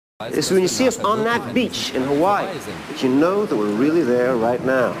It's when you see us on that beach in Hawaii that you know that we're really there right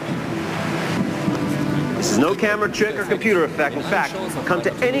now. This is no camera trick or computer effect. In fact, come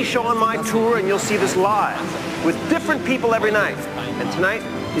to any show on my tour and you'll see this live with different people every night. And tonight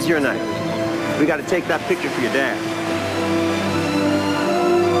is your night. We got to take that picture for your dad.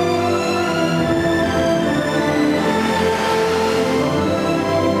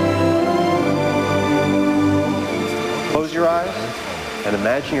 Close your eyes and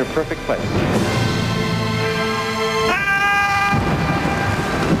imagine your perfect place.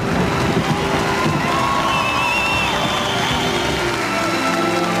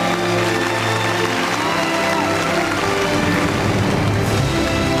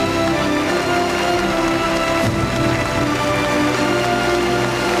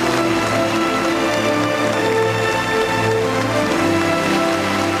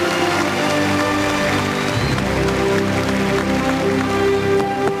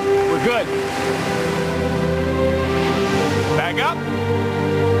 Back up.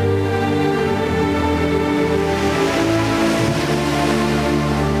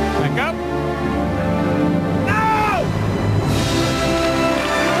 Back up. No!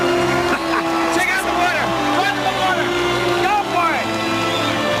 Check out the water. Run to the water. Go for it.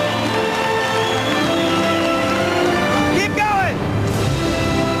 Keep going.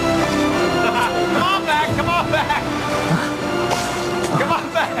 Come on back. Come on back. Come on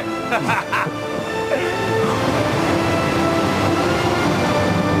back.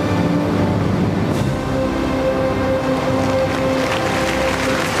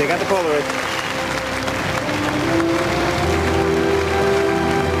 Take out the Polaroid.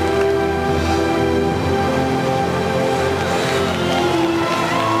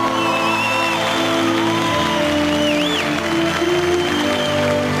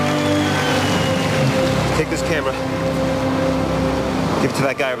 Take this camera. Give it to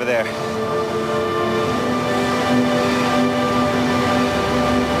that guy over there.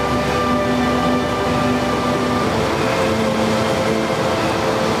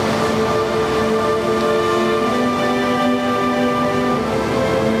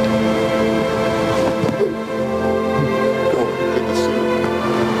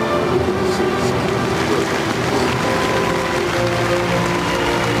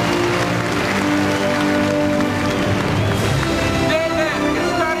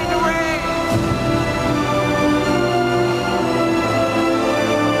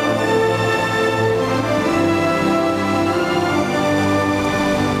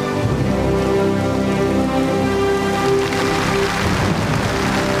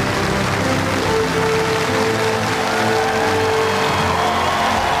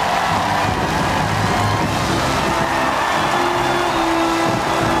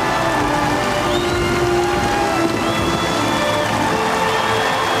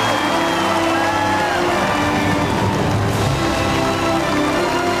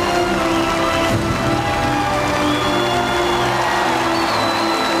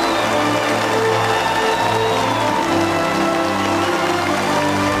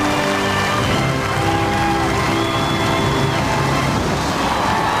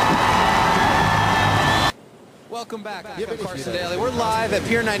 Welcome back. I'm Carson Daly. We're live at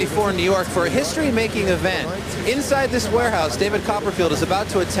Pier 94 in New York for a history-making event. Inside this warehouse, David Copperfield is about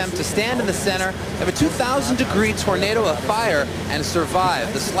to attempt to stand in the center of a 2,000-degree tornado of fire and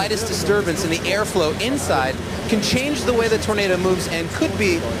survive. The slightest disturbance in the airflow inside can change the way the tornado moves and could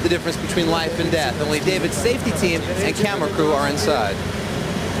be the difference between life and death. Only David's safety team and camera crew are inside.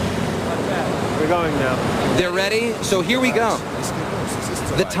 We're going now. They're ready, so here we go.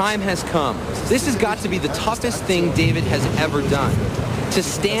 The time has come. This has got to be the toughest thing David has ever done. To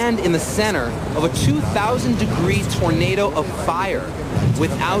stand in the center of a 2,000-degree tornado of fire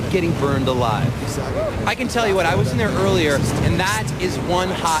without getting burned alive. I can tell you what, I was in there earlier, and that is one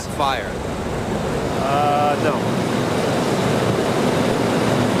hot fire. No.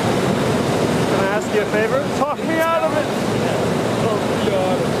 Can I ask you a favor? Talk me out of it.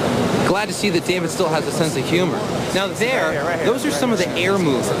 Glad to see that David still has a sense of humor. Now there, those are some of the air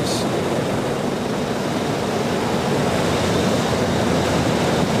movers.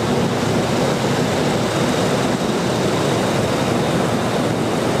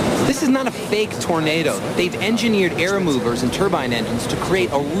 This is not a fake tornado. They've engineered air movers and turbine engines to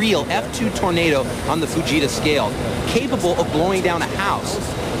create a real F2 tornado on the Fujita scale, capable of blowing down a house.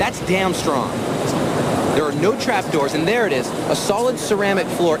 That's damn strong. There are no trapdoors, and there it is, a solid ceramic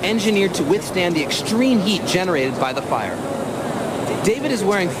floor engineered to withstand the extreme heat generated by the fire. David is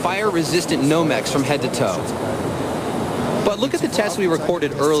wearing fire-resistant Nomex from head to toe. But look at the test we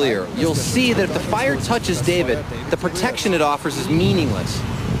recorded earlier. You'll see that if the fire touches David, the protection it offers is meaningless.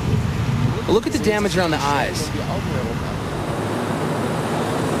 Look at the damage around the eyes.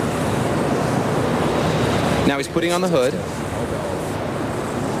 Now he's putting on the hood.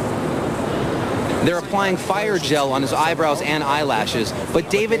 They're applying fire gel on his eyebrows and eyelashes, but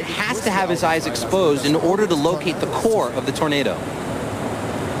David has to have his eyes exposed in order to locate the core of the tornado.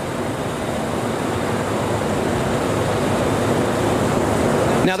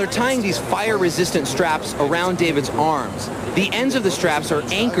 Now they're tying these fire-resistant straps around David's arms. The ends of the straps are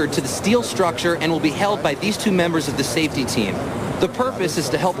anchored to the steel structure and will be held by these two members of the safety team. The purpose is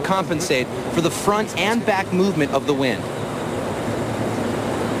to help compensate for the front and back movement of the wind.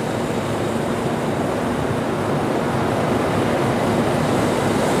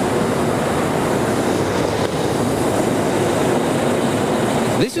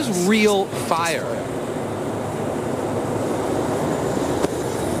 This is real fire.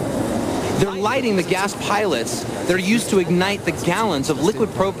 They're lighting the gas pilots that are used to ignite the gallons of liquid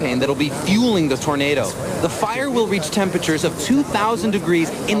propane that will be fueling the tornado. The fire will reach temperatures of 2,000 degrees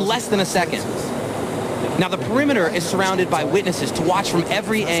in less than a second. Now the perimeter is surrounded by witnesses to watch from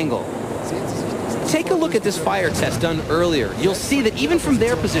every angle. Take a look at this fire test done earlier. You'll see that even from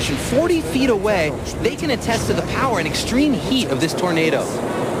their position, 40 feet away, they can attest to the power and extreme heat of this tornado.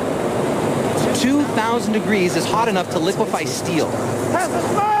 2,000 degrees is hot enough to liquefy steel.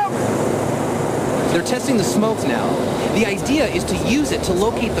 They're testing the smoke now. The idea is to use it to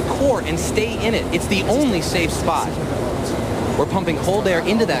locate the core and stay in it. It's the only safe spot. We're pumping cold air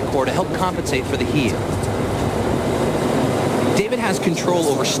into that core to help compensate for the heat. David has control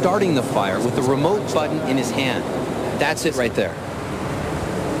over starting the fire with the remote button in his hand. That's it right there.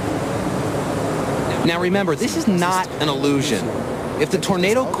 Now remember, this is not an illusion. If the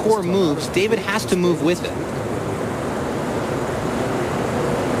tornado core moves, David has to move with it.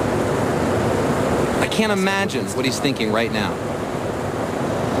 I can't imagine what he's thinking right now.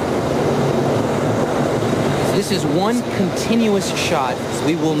 This is one continuous shot.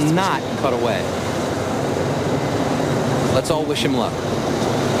 We will not cut away. Let's all wish him luck.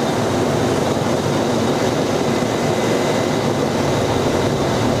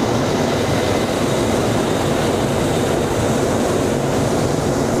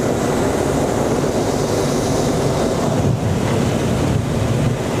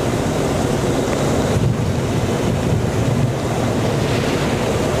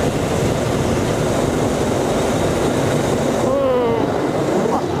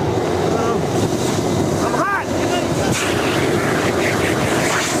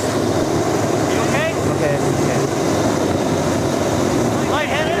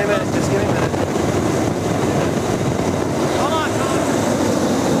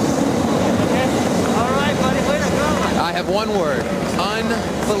 One word,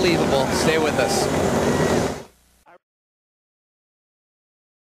 unbelievable. Stay with us.